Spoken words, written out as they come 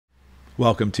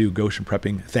Welcome to Goshen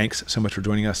Prepping. Thanks so much for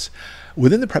joining us.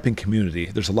 Within the prepping community,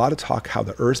 there's a lot of talk how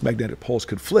the Earth's magnetic poles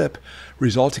could flip,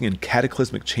 resulting in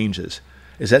cataclysmic changes.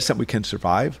 Is that something we can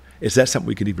survive? Is that something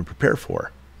we could even prepare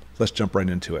for? Let's jump right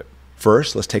into it.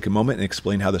 First, let's take a moment and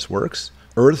explain how this works.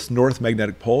 Earth's north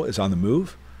magnetic pole is on the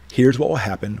move. Here's what will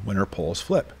happen when our poles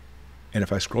flip. And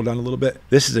if I scroll down a little bit,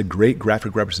 this is a great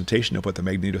graphic representation of what the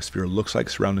magnetosphere looks like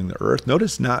surrounding the Earth.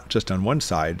 Notice not just on one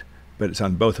side, but it's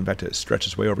on both. In fact, it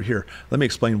stretches way over here. Let me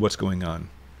explain what's going on.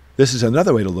 This is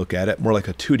another way to look at it, more like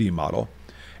a 2D model.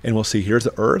 And we'll see here's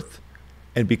the Earth.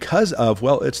 And because of,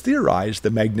 well, it's theorized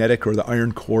the magnetic or the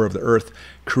iron core of the Earth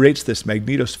creates this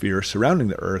magnetosphere surrounding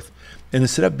the Earth. And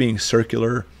instead of being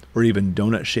circular or even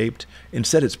donut shaped,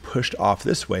 instead it's pushed off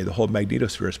this way. The whole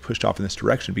magnetosphere is pushed off in this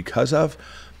direction because of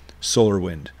solar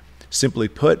wind. Simply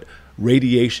put,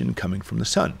 radiation coming from the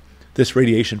sun. This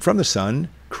radiation from the sun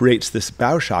creates this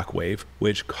bow shock wave,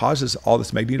 which causes all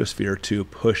this magnetosphere to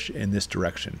push in this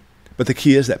direction. But the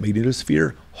key is that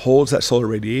magnetosphere holds that solar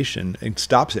radiation and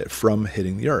stops it from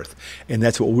hitting the Earth. And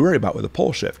that's what we worry about with a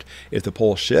pole shift. If the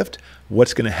poles shift,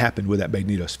 what's going to happen with that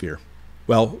magnetosphere?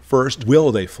 Well, first,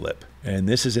 will they flip? And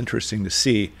this is interesting to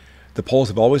see. The poles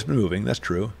have always been moving. That's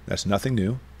true. That's nothing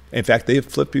new. In fact, they have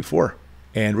flipped before.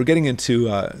 And we're getting into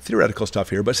theoretical stuff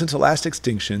here, but since the last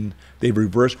extinction, they've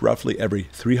reversed roughly every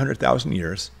 300,000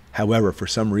 years. However, for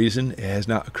some reason, it has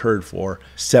not occurred for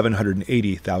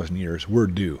 780,000 years. We're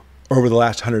due. Over the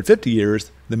last 150 years,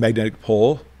 the magnetic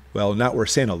pole, well, not where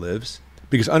Santa lives,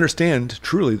 because understand,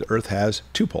 truly, the Earth has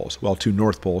two poles. Well, two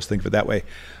north poles, think of it that way.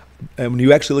 And when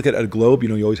you actually look at a globe,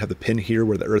 you always have the pin here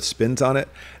where the Earth spins on it.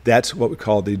 That's what we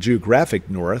call the geographic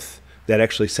north. That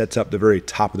actually sets up the very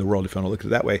top of the world, if you want to look at it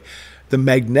that way. The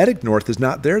magnetic north is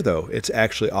not there, though. It's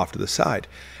actually off to the side.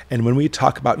 And when we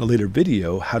talk about in a later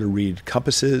video how to read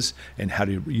compasses and how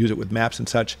to use it with maps and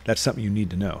such, that's something you need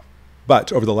to know.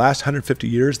 But over the last 150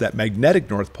 years, that magnetic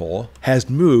North Pole has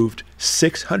moved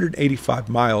 685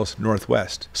 miles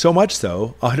northwest. So much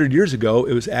so, 100 years ago,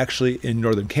 it was actually in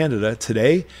northern Canada.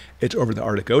 Today, it's over the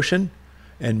Arctic Ocean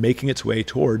and making its way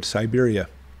towards Siberia.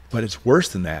 But it's worse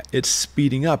than that. It's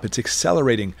speeding up. It's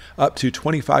accelerating up to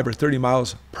 25 or 30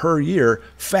 miles per year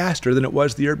faster than it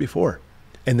was the year before.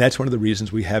 And that's one of the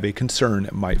reasons we have a concern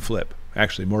it might flip.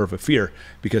 Actually, more of a fear,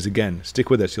 because again, stick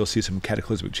with us, you'll see some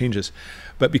cataclysmic changes.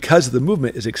 But because the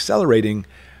movement is accelerating,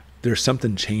 there's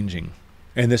something changing.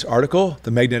 In this article,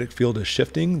 the magnetic field is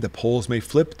shifting, the poles may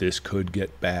flip, this could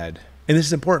get bad. And this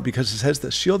is important because it says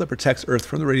the shield that protects Earth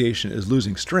from the radiation is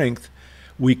losing strength.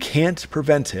 We can't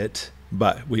prevent it,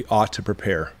 but we ought to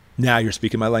prepare. Now you're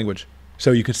speaking my language.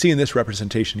 So you can see in this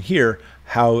representation here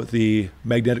how the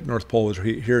magnetic North Pole is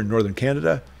here in northern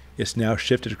Canada. It's now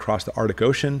shifted across the Arctic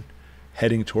Ocean,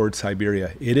 heading towards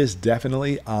Siberia. It is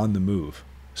definitely on the move.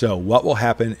 So what will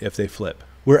happen if they flip?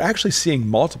 We're actually seeing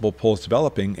multiple poles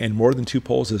developing, and more than two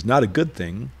poles is not a good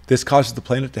thing. This causes the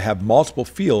planet to have multiple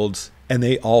fields, and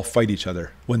they all fight each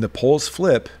other. When the poles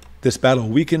flip, this battle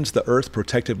weakens the Earth's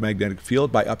protective magnetic field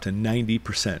by up to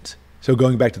 90%. So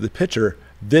going back to the picture,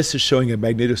 this is showing a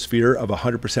magnetosphere of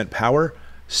 100% power,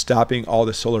 stopping all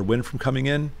the solar wind from coming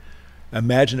in.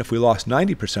 Imagine if we lost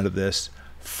 90% of this,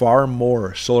 far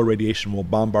more solar radiation will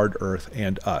bombard Earth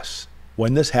and us.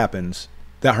 When this happens,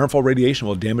 that harmful radiation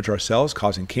will damage our cells,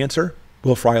 causing cancer,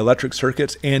 will fry electric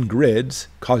circuits and grids,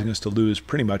 causing us to lose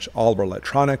pretty much all of our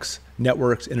electronics,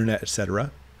 networks, internet, etc.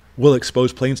 Will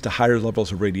expose planes to higher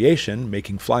levels of radiation,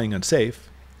 making flying unsafe.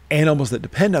 Animals that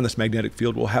depend on this magnetic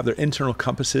field will have their internal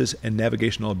compasses and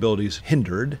navigational abilities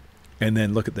hindered. And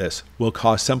then look at this, will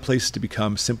cause some places to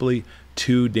become simply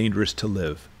too dangerous to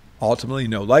live. Ultimately,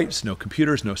 no lights, no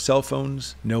computers, no cell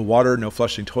phones, no water, no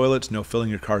flushing toilets, no filling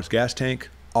your car's gas tank.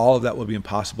 All of that will be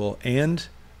impossible, and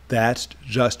that's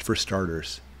just for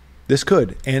starters. This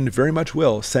could, and very much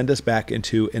will, send us back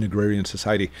into an agrarian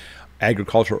society.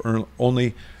 Agricultural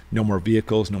only, no more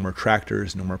vehicles, no more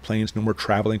tractors, no more planes, no more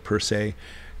traveling per se,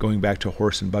 going back to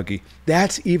horse and buggy.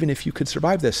 That's even if you could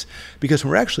survive this. Because when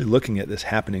we're actually looking at this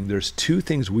happening, there's two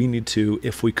things we need to,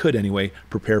 if we could anyway,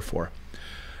 prepare for.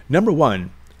 Number one,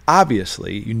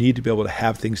 obviously, you need to be able to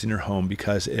have things in your home,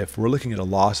 because if we're looking at a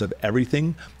loss of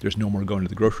everything, there's no more going to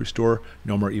the grocery store,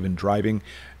 no more even driving.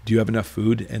 Do you have enough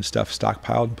food and stuff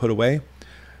stockpiled and put away?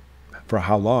 For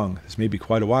how long? This may be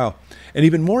quite a while. And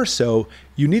even more so,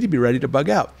 you need to be ready to bug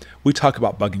out. We talk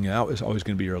about bugging out is always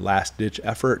going to be your last ditch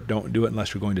effort. Don't do it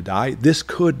unless you're going to die. This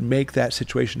could make that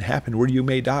situation happen where you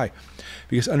may die.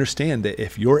 Because understand that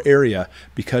if your area,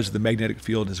 because the magnetic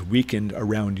field is weakened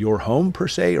around your home per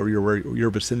se, or your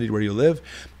vicinity where you live,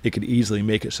 it could easily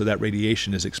make it so that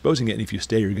radiation is exposing it. And if you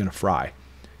stay, you're going to fry.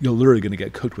 you're literally going to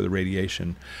get cooked with the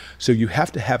radiation. So you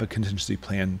have to have a contingency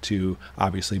plan to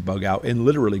obviously bug out and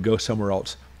literally go somewhere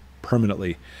else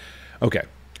permanently. Okay,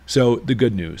 so the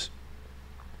good news.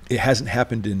 It hasn't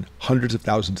happened in hundreds of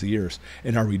thousands of years.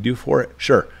 And are we due for it?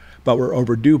 Sure. But we're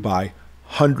overdue by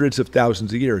hundreds of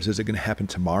thousands of years. Is it going to happen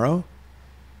tomorrow?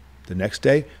 The next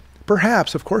day?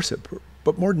 Perhaps, of course,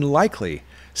 but more than likely,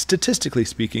 statistically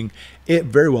speaking, it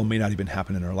very well may not even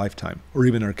happen in our lifetime or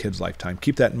even our kids' lifetime.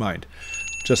 Keep that in mind.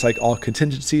 Just like all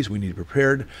contingencies, we need to be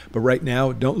prepared. But right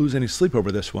now, don't lose any sleep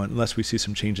over this one unless we see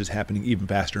some changes happening even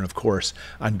faster. And of course,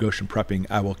 on Goshen Prepping,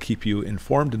 I will keep you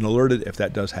informed and alerted if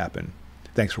that does happen.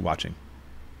 Thanks for watching.